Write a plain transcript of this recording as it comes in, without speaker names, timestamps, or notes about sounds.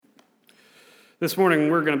This morning,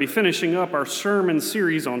 we're going to be finishing up our sermon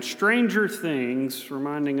series on Stranger Things,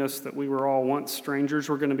 reminding us that we were all once strangers.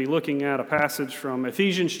 We're going to be looking at a passage from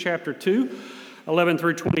Ephesians chapter 2, 11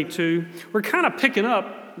 through 22. We're kind of picking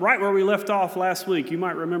up right where we left off last week. You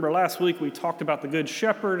might remember last week we talked about the Good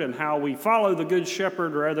Shepherd and how we follow the Good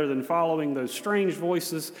Shepherd rather than following those strange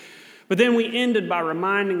voices. But then we ended by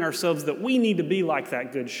reminding ourselves that we need to be like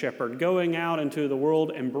that Good Shepherd, going out into the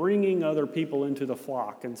world and bringing other people into the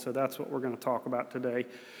flock. And so that's what we're going to talk about today,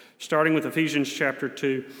 starting with Ephesians chapter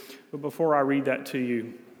 2. But before I read that to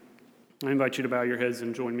you, I invite you to bow your heads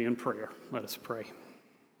and join me in prayer. Let us pray.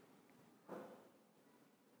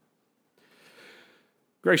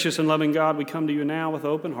 Gracious and loving God, we come to you now with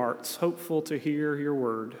open hearts, hopeful to hear your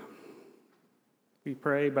word. We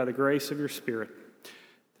pray by the grace of your Spirit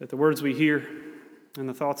that the words we hear and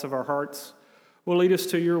the thoughts of our hearts will lead us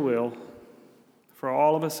to your will for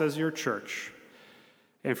all of us as your church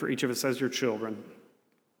and for each of us as your children.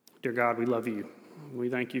 Dear God, we love you. We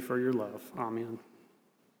thank you for your love. Amen.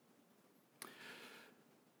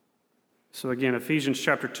 So again, Ephesians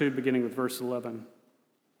chapter 2, beginning with verse 11.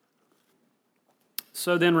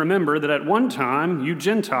 So then remember that at one time you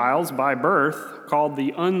Gentiles by birth, called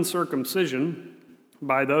the uncircumcision,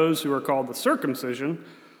 by those who are called the circumcision,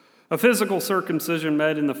 a physical circumcision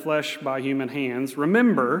made in the flesh by human hands,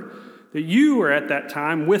 remember that you were at that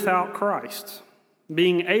time without Christ,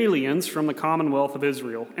 being aliens from the commonwealth of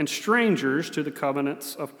Israel and strangers to the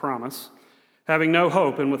covenants of promise, having no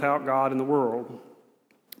hope and without God in the world.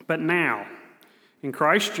 But now, in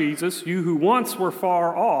Christ Jesus, you who once were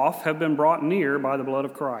far off have been brought near by the blood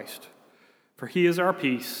of Christ. For he is our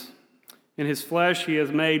peace. In his flesh he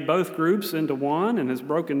has made both groups into one and has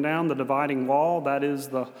broken down the dividing wall, that is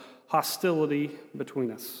the hostility between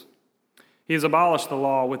us. He has abolished the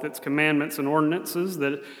law with its commandments and ordinances,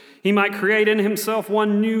 that he might create in himself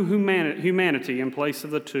one new humanity in place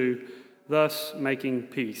of the two, thus making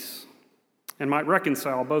peace, and might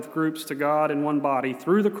reconcile both groups to God in one body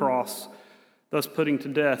through the cross, thus putting to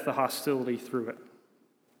death the hostility through it.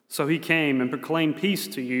 So he came and proclaimed peace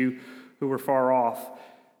to you who were far off,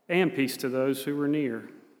 and peace to those who were near.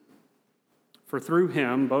 For through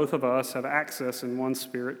him, both of us have access in one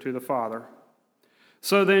Spirit to the Father.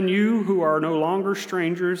 So then you who are no longer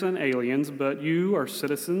strangers and aliens, but you are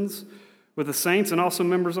citizens with the saints and also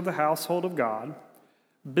members of the household of God,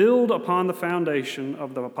 build upon the foundation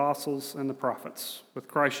of the apostles and the prophets, with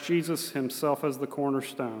Christ Jesus himself as the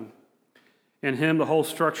cornerstone. In him the whole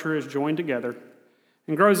structure is joined together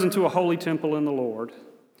and grows into a holy temple in the Lord,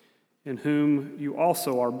 in whom you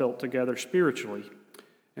also are built together spiritually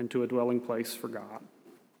into a dwelling place for God.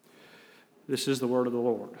 This is the word of the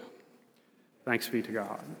Lord. Thanks be to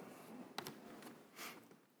God.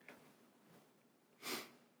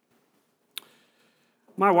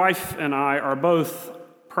 My wife and I are both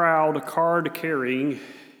proud, card-carrying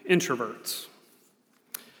introverts.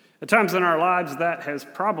 At times in our lives, that has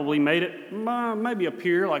probably made it maybe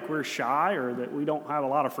appear like we're shy or that we don't have a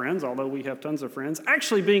lot of friends, although we have tons of friends.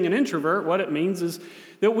 Actually, being an introvert, what it means is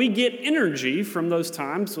that we get energy from those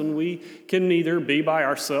times when we can either be by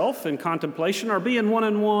ourselves in contemplation or be in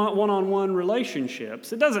one-on-one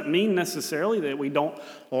relationships. It doesn't mean necessarily that we don't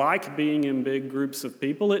like being in big groups of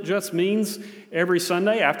people. It just means every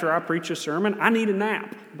Sunday after I preach a sermon, I need a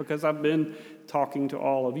nap because I've been talking to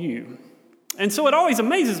all of you. And so it always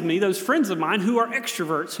amazes me, those friends of mine who are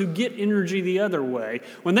extroverts, who get energy the other way,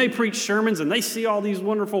 when they preach sermons and they see all these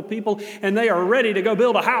wonderful people and they are ready to go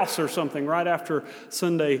build a house or something right after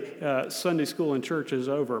Sunday school and church is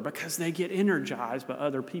over because they get energized by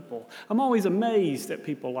other people. I'm always amazed at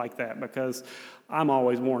people like that because I'm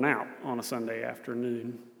always worn out on a Sunday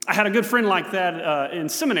afternoon. I had a good friend like that in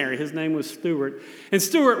seminary. His name was Stuart. And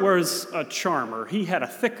Stuart was a charmer. He had a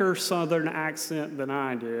thicker Southern accent than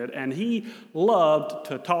I did, and he loved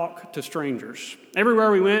to talk to strangers.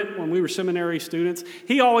 Everywhere we went when we were seminary students,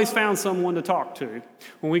 he always found someone to talk to.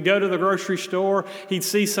 When we go to the grocery store, he'd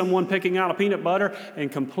see someone picking out a peanut butter,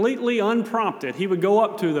 and completely unprompted, he would go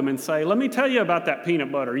up to them and say, "Let me tell you about that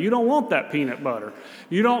peanut butter. You don't want that peanut butter.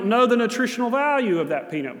 You don't know the nutritional value of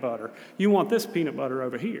that peanut butter. You want this peanut butter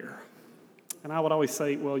over here." And I would always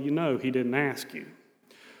say, "Well, you know, he didn't ask you."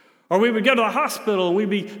 Or we would go to the hospital and we'd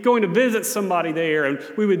be going to visit somebody there and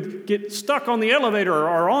we would get stuck on the elevator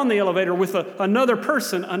or on the elevator with another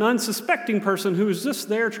person, an unsuspecting person who was just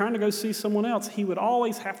there trying to go see someone else. He would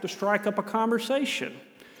always have to strike up a conversation,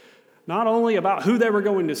 not only about who they were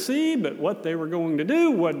going to see, but what they were going to do,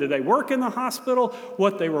 what did they work in the hospital,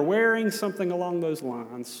 what they were wearing, something along those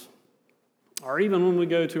lines. Or even when we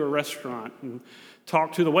go to a restaurant and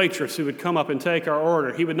talk to the waitress who would come up and take our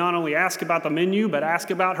order, he would not only ask about the menu, but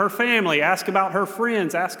ask about her family, ask about her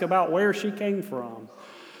friends, ask about where she came from.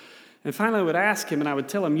 And finally I would ask him, and I would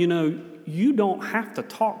tell him, you don't have to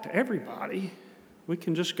talk to everybody. We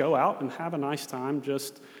can just go out and have a nice time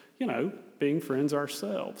just, being friends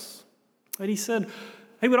ourselves. And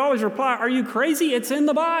he would always reply, are you crazy? It's in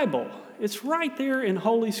the Bible. It's right there in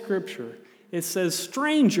Holy Scripture. It says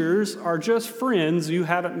strangers are just friends you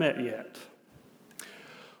haven't met yet.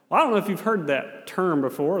 Well, I don't know if you've heard that term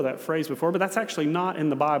before, or that phrase before, but that's actually not in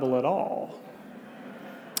the Bible at all.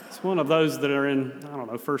 It's one of those that are in,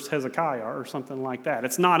 First Hezekiah or something like that.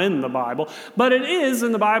 It's not in the Bible, but it is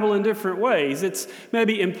in the Bible in different ways. It's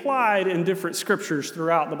maybe implied in different scriptures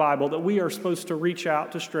throughout the Bible that we are supposed to reach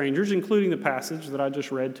out to strangers, including the passage that I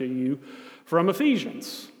just read to you from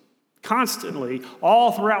Ephesians. Constantly,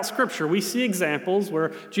 all throughout Scripture, we see examples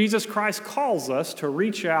where Jesus Christ calls us to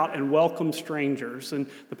reach out and welcome strangers. And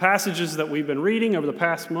the passages that we've been reading over the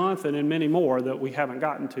past month and in many more that we haven't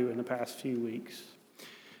gotten to in the past few weeks.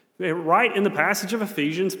 Right in the passage of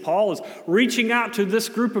Ephesians, Paul is reaching out to this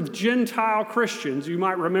group of Gentile Christians. You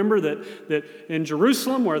might remember that in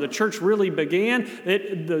Jerusalem, where the church really began,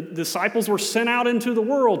 the disciples were sent out into the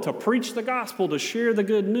world to preach the gospel, to share the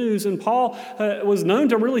good news. And Paul was known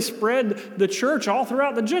to really spread the church all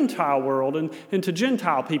throughout the Gentile world and to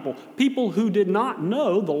Gentile people who did not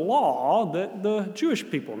know the law that the Jewish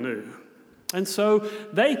people knew. And so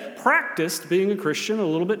they practiced being a Christian a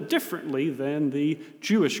little bit differently than the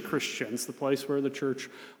Jewish Christians, the place where the church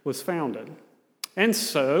was founded. And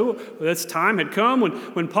so this time had come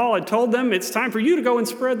when Paul had told them, it's time for you to go and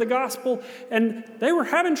spread the gospel. And they were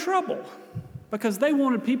having trouble because they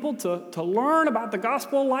wanted people to learn about the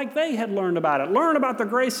gospel like they had learned about it, learn about the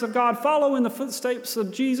grace of God, follow in the footsteps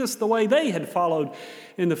of Jesus the way they had followed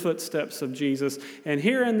in the footsteps of Jesus. And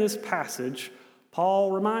here in this passage,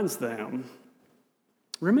 Paul reminds them,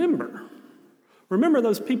 Remember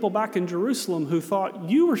those people back in Jerusalem who thought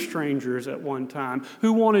you were strangers at one time,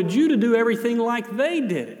 who wanted you to do everything like they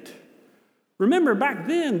did it. Remember, back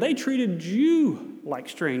then, they treated you like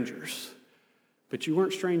strangers, but you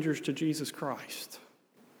weren't strangers to Jesus Christ.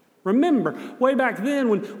 Remember, way back then,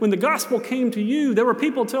 when the gospel came to you, there were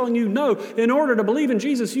people telling you, no, in order to believe in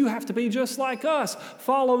Jesus, you have to be just like us,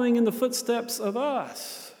 following in the footsteps of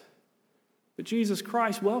us. But Jesus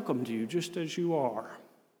Christ welcomed you just as you are.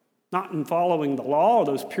 Not in following the law,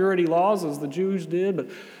 those purity laws as the Jews did,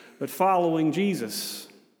 but following Jesus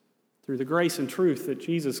through the grace and truth that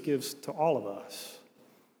Jesus gives to all of us.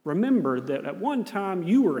 Remember that at one time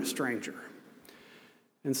you were a stranger.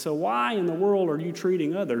 And so why in the world are you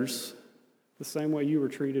treating others the same way you were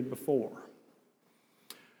treated before?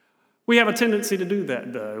 We have a tendency to do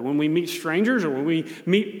that, though. When we meet strangers or when we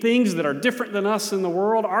meet things that are different than us in the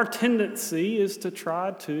world, our tendency is to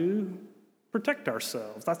try to protect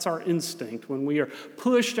ourselves. That's our instinct. When we are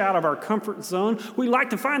pushed out of our comfort zone, we like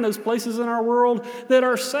to find those places in our world that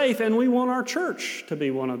are safe, and we want our church to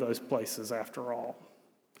be one of those places after all.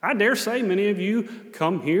 I dare say many of you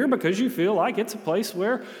come here because you feel like it's a place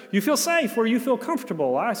where you feel safe, where you feel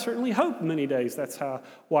comfortable. I certainly hope many days that's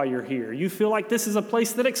why you're here. You feel like this is a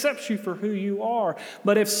place that accepts you for who you are.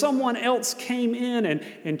 But if someone else came in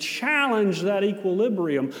and challenged that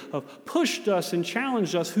equilibrium, of pushed us and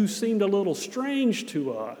challenged us who seemed a little strange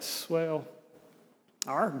to us, well,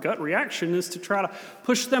 our gut reaction is to try to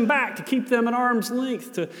push them back, to keep them at arm's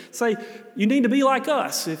length, to say, you need to be like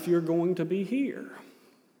us if you're going to be here.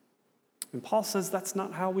 And Paul says that's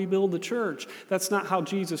not how we build the church. That's not how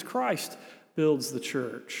Jesus Christ builds the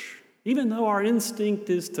church. Even though our instinct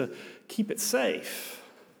is to keep it safe,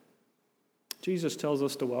 Jesus tells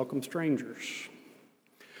us to welcome strangers.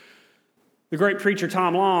 The great preacher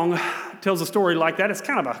Tom Long tells a story like that. It's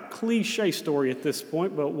kind of a cliche story at this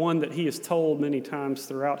point, but one that he has told many times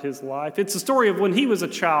throughout his life. It's the story of when he was a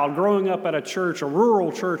child growing up at a church, a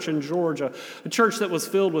rural church in Georgia, a church that was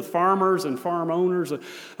filled with farmers and farm owners,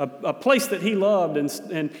 a place that he loved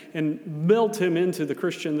and built him into the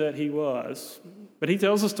Christian that he was. But he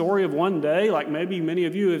tells a story of one day, like maybe many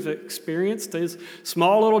of you have experienced. His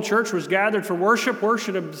small little church was gathered for worship.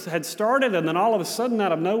 Worship had started, and then all of a sudden,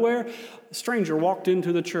 out of nowhere, a stranger walked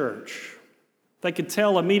into the church. They could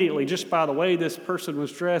tell immediately, just by the way this person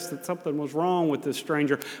was dressed, that something was wrong with this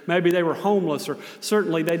stranger. Maybe they were homeless, or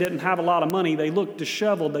certainly they didn't have a lot of money. They looked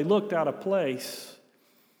disheveled. They looked out of place.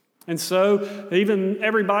 And so even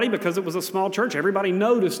everybody, because it was a small church, everybody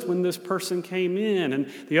noticed when this person came in. And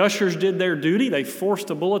the ushers did their duty. They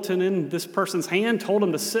forced a bulletin in this person's hand, told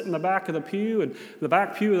him to sit in the back of the pew, and the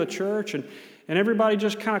back pew of the church. And everybody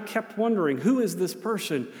just kind of kept wondering, who is this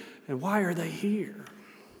person? And why are they here?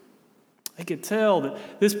 They could tell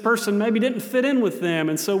that this person maybe didn't fit in with them.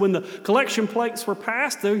 And so when the collection plates were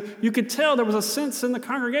passed, you could tell there was a sense in the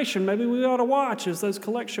congregation, maybe we ought to watch as those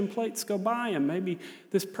collection plates go by, and maybe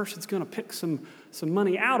this person's going to pick some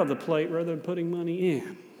money out of the plate rather than putting money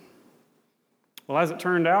in. Well, as it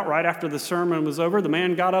turned out, right after the sermon was over, the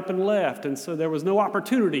man got up and left. And so there was no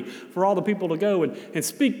opportunity for all the people to go and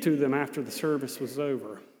speak to them after the service was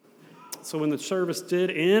over. So when the service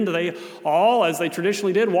did end, they all, as they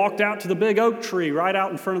traditionally did, walked out to the big oak tree right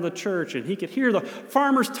out in front of the church. And he could hear the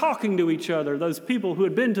farmers talking to each other, those people who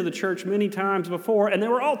had been to the church many times before. And they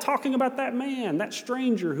were all talking about that man, that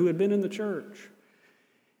stranger who had been in the church.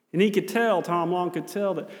 And he could tell, Tom Long could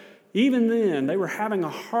tell, that even then they were having a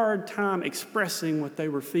hard time expressing what they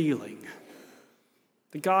were feeling.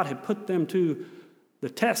 That God had put them to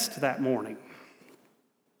the test that morning,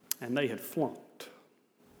 and they had flunked.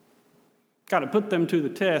 God had put them to the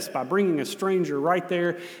test by bringing a stranger right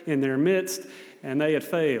there in their midst, and they had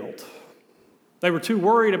failed. They were too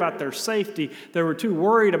worried about their safety. They were too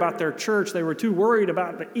worried about their church. They were too worried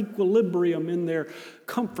about the equilibrium in their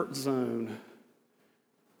comfort zone.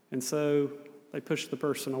 And so they pushed the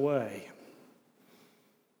person away.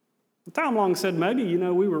 Tom Long said, maybe,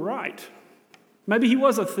 we were right. Maybe he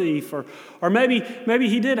was a thief, or maybe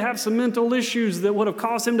he did have some mental issues that would have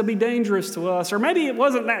caused him to be dangerous to us. Or maybe it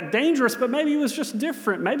wasn't that dangerous, but maybe he was just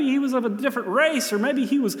different. Maybe he was of a different race, or maybe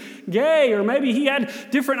he was gay, or maybe he had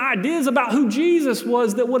different ideas about who Jesus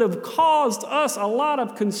was that would have caused us a lot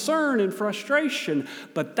of concern and frustration.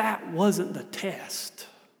 But that wasn't the test.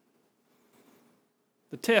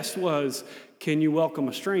 The test was, can you welcome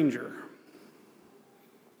a stranger?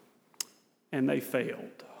 And they failed.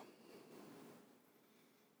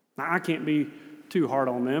 Now, I can't be too hard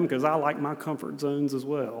on them because I like my comfort zones as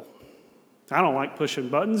well. I don't like pushing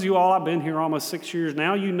buttons. You all, I've been here almost 6 years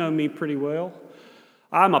now. You know me pretty well.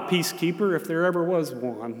 I'm a peacekeeper if there ever was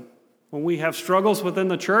one. When we have struggles within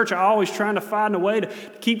the church, I'm always trying to find a way to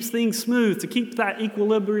keep things smooth, to keep that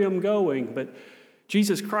equilibrium going. But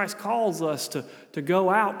Jesus Christ calls us to go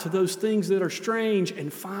out to those things that are strange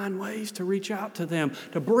and find ways to reach out to them,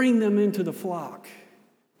 to bring them into the flock.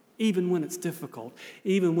 Even when it's difficult,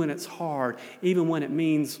 even when it's hard, even when it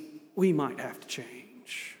means we might have to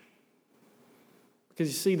change. Because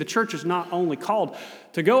you see, the church is not only called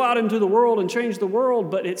to go out into the world and change the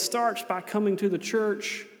world, but it starts by coming to the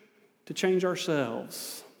church to change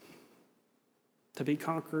ourselves, to be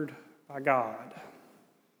conquered by God.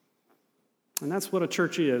 And that's what a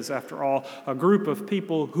church is, after all, a group of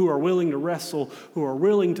people who are willing to wrestle, who are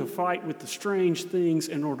willing to fight with the strange things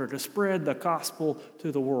in order to spread the gospel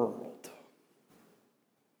to the world.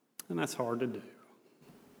 And that's hard to do.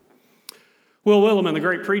 Will Willimon, the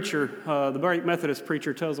great preacher, the great Methodist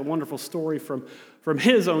preacher, tells a wonderful story from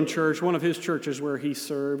his own church, one of his churches where he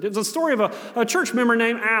served. It's a story of a church member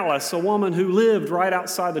named Alice, a woman who lived right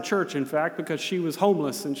outside the church, in fact, because she was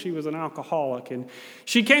homeless and she was an alcoholic. And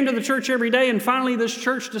she came to the church every day, and finally this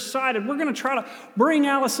church decided, we're going to try to bring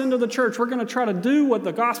Alice into the church. We're going to try to do what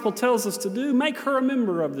the gospel tells us to do, make her a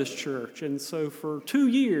member of this church. And so for 2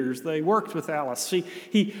 years, they worked with Alice.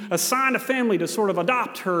 He assigned a family to sort of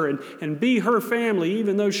adopt her and be her family,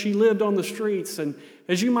 even though she lived on the streets. And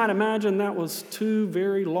as you might imagine, that was 2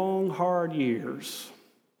 very long, hard years.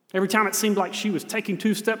 Every time it seemed like she was taking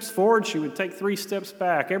 2 steps forward, she would take 3 steps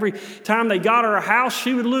back. Every time they got her a house,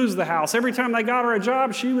 she would lose the house. Every time they got her a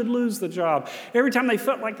job, she would lose the job. Every time they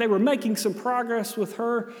felt like they were making some progress with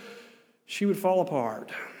her, she would fall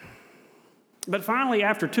apart. But finally,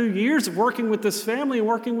 after 2 years of working with this family and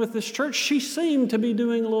working with this church, she seemed to be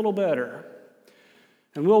doing a little better.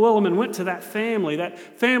 And Will Willimon went to that family that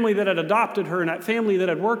had adopted her and that family that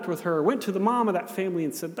had worked with her, went to the mom of that family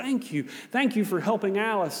and said, thank you for helping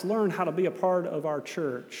Alice learn how to be a part of our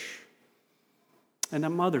church. And that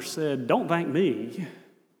mother said, don't thank me,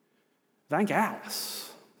 thank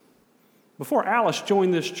Alice. Before Alice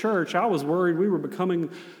joined this church, I was worried we were becoming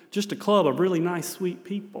just a club of really nice, sweet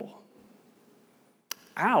people.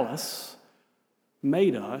 Alice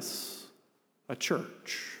made us a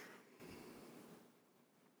church.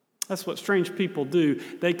 That's what strange people do.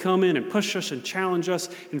 They come in and push us and challenge us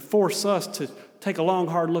and force us to take a long,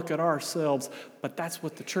 hard look at ourselves. But that's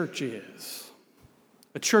what the church is.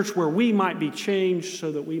 A church where we might be changed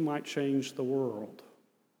so that we might change the world.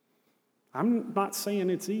 I'm not saying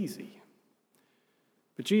it's easy.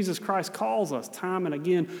 But Jesus Christ calls us time and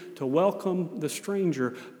again to welcome the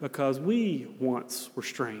stranger because we once were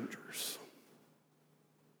strangers.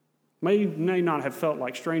 May not have felt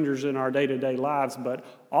like strangers in our day-to-day lives, but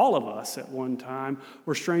all of us at one time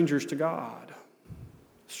were strangers to God.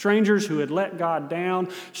 Strangers who had let God down,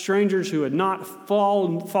 strangers who had not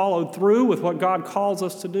followed through with what God calls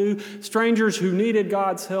us to do, strangers who needed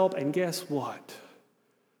God's help, and guess what?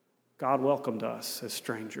 God welcomed us as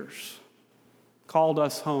strangers, called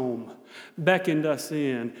us home, beckoned us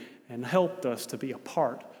in, and helped us to be a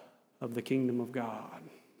part of the kingdom of God.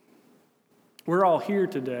 We're all here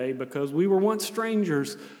today because we were once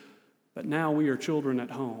strangers, but now we are children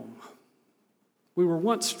at home. We were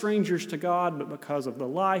once strangers to God, but because of the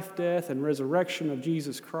life, death, and resurrection of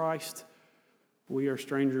Jesus Christ, we are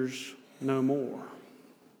strangers no more.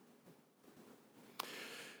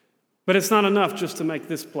 But it's not enough just to make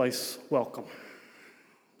this place welcome.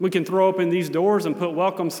 We can throw open these doors and put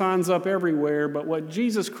welcome signs up everywhere, but what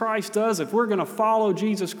Jesus Christ does, if we're going to follow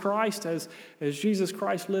Jesus Christ as Jesus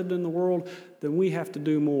Christ lived in the world, then we have to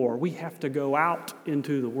do more. We have to go out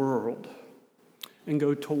into the world and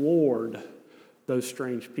go toward those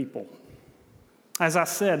strange people. As I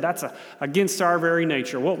said, that's against our very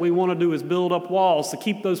nature. What we want to do is build up walls to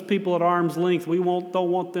keep those people at arm's length. We don't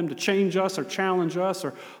want them to change us or challenge us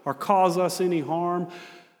or cause us any harm.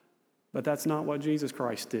 But that's not what Jesus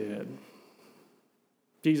Christ did.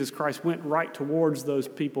 Jesus Christ went right towards those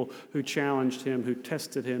people who challenged him, who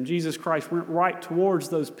tested him. Jesus Christ went right towards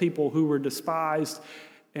those people who were despised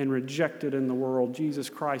and rejected in the world. Jesus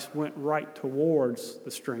Christ went right towards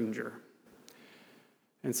the stranger.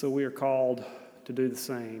 And so we are called to do the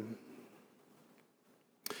same.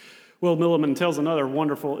 Will Milliman tells another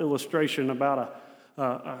wonderful illustration about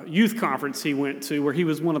a youth conference he went to where he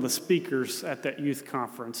was one of the speakers at that youth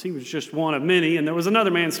conference. He was just one of many, and there was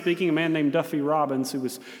another man speaking, a man named Duffy Robbins, who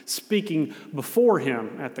was speaking before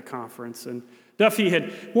him at the conference. And Duffy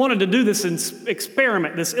had wanted to do this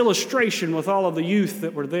experiment, this illustration with all of the youth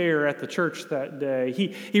that were there at the church that day.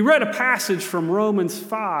 He read a passage from Romans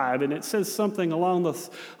 5, and it says something along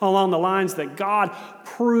the lines that God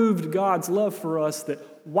proved God's love for us, that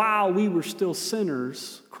while we were still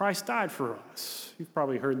sinners, Christ died for us. You've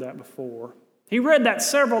probably heard that before. He read that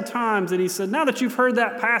several times, and he said, now that you've heard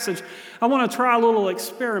that passage, I want to try a little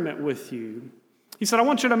experiment with you. He said, I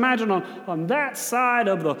want you to imagine on that side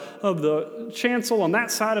of the chancel, on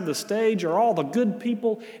that side of the stage are all the good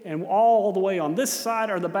people, and all the way on this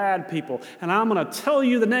side are the bad people. And I'm going to tell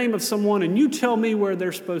you the name of someone, and you tell me where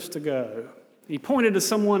they're supposed to go. He pointed to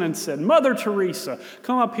someone and said, Mother Teresa,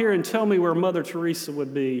 come up here and tell me where Mother Teresa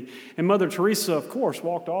would be. And Mother Teresa, of course,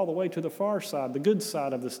 walked all the way to the far side, the good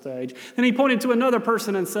side of the stage. Then he pointed to another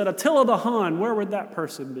person and said, Attila the Hun, where would that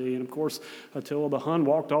person be? And of course, Attila the Hun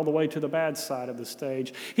walked all the way to the bad side of the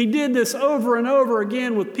stage. He did this over and over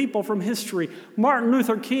again with people from history, Martin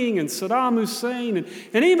Luther King and Saddam Hussein,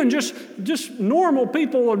 and even just normal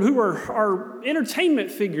people who are entertainment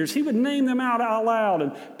figures. He would name them out loud,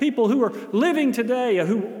 and people who are living today,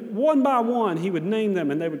 who one by one he would name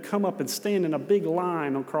them, and they would come up and stand in a big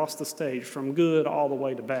line across the stage from good all the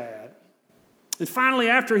way to bad. And finally,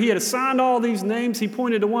 after he had assigned all these names, he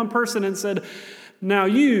pointed to one person and said, now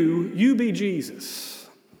you be Jesus.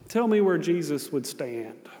 Tell me where Jesus would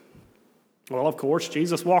stand. Well, of course,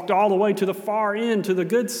 Jesus walked all the way to the far end, to the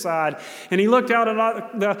good side, and he looked out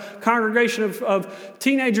at the congregation of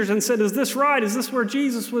teenagers and said, is this right? Is this where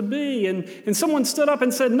Jesus would be? And someone stood up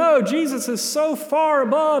and said, no, Jesus is so far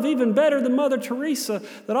above, even better than Mother Teresa,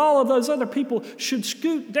 that all of those other people should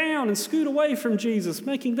scoot down and scoot away from Jesus,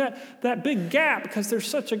 making that big gap, because there's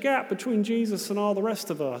such a gap between Jesus and all the rest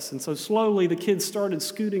of us. And so slowly the kids started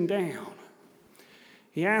scooting down.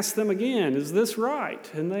 He asked them again, is this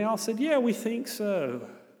right? And they all said, yeah, we think so.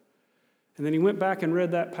 And then he went back and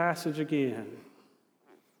read that passage again.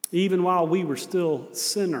 Even while we were still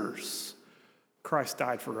sinners, Christ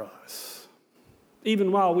died for us.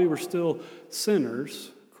 Even while we were still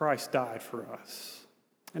sinners, Christ died for us.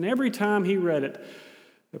 And every time he read it,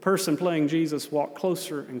 the person playing Jesus walked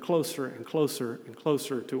closer and closer and closer and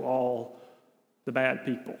closer to all the bad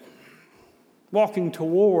people, walking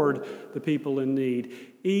toward the people in need,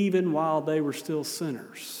 even while they were still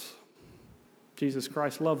sinners. Jesus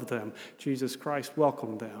Christ loved them. Jesus Christ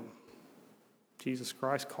welcomed them. Jesus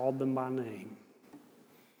Christ called them by name.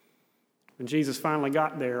 When Jesus finally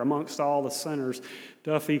got there amongst all the sinners,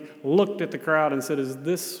 Duffy looked at the crowd and said, is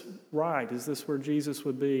this right? Is this where Jesus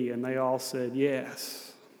would be? And they all said,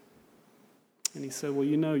 yes. And he said, well,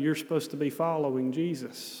 you're supposed to be following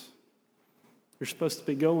Jesus. You're supposed to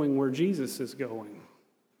be going where Jesus is going.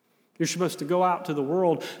 You're supposed to go out to the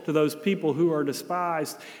world, to those people who are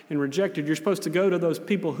despised and rejected. You're supposed to go to those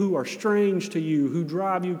people who are strange to you, who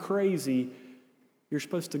drive you crazy. You're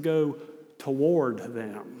supposed to go toward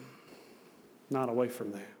them, not away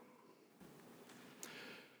from them.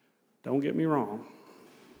 Don't get me wrong.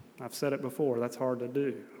 I've said it before, that's hard to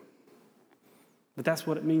do. But that's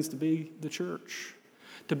what it means to be the church.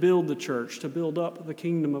 To build the church, to build up the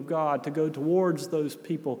kingdom of God, to go towards those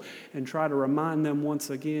people and try to remind them once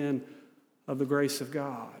again of the grace of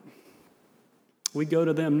God. We go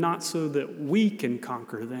to them not so that we can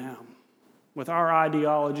conquer them. With our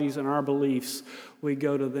ideologies and our beliefs, we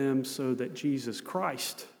go to them so that Jesus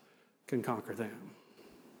Christ can conquer them.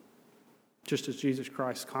 Just as Jesus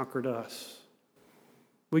Christ conquered us.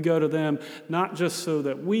 We go to them not just so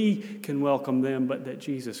that we can welcome them, but that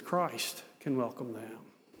Jesus Christ can welcome them.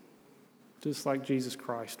 Just like Jesus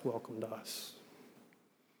Christ welcomed us.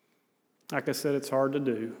 Like I said, it's hard to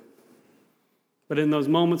do. But in those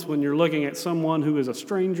moments when you're looking at someone who is a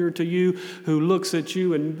stranger to you, who looks at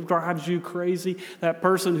you and drives you crazy, that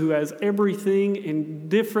person who has everything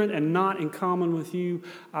indifferent and not in common with you,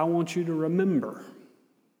 I want you to remember.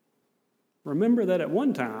 Remember that at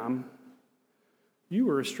one time, you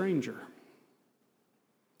were a stranger.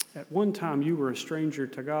 At one time, you were a stranger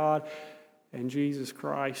to God, and Jesus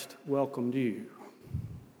Christ welcomed you.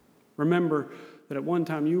 Remember that at one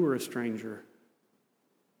time you were a stranger,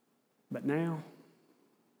 but now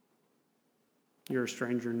you're a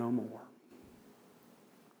stranger no more.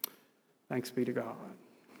 Thanks be to God.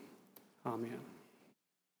 Amen.